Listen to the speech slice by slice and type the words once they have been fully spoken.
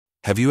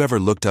Have you ever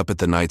looked up at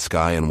the night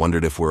sky and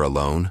wondered if we're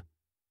alone?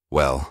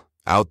 Well,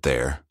 out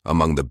there,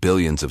 among the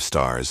billions of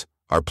stars,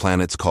 are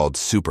planets called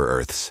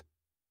super-Earths.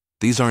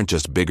 These aren't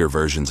just bigger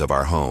versions of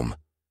our home.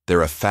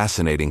 They're a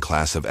fascinating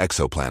class of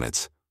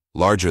exoplanets,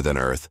 larger than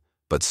Earth,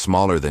 but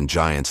smaller than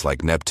giants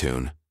like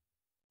Neptune.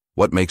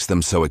 What makes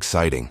them so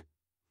exciting?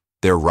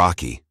 They're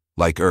rocky,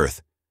 like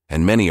Earth,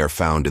 and many are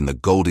found in the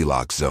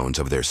Goldilocks zones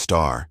of their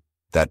star,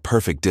 that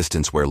perfect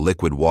distance where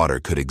liquid water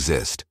could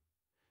exist.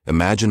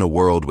 Imagine a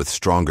world with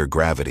stronger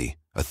gravity,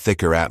 a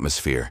thicker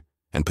atmosphere,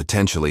 and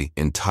potentially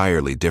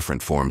entirely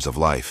different forms of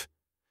life.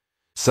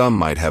 Some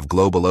might have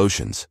global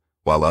oceans,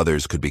 while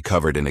others could be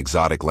covered in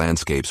exotic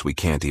landscapes we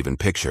can't even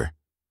picture.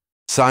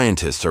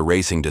 Scientists are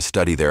racing to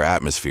study their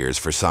atmospheres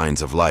for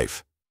signs of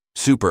life.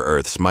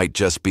 Super-Earths might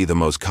just be the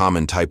most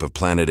common type of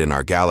planet in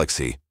our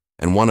galaxy,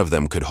 and one of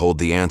them could hold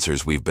the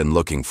answers we've been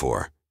looking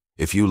for.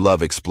 If you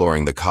love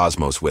exploring the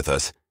cosmos with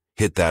us,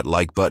 hit that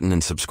like button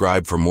and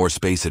subscribe for more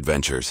space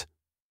adventures.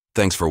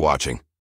 Thanks for watching.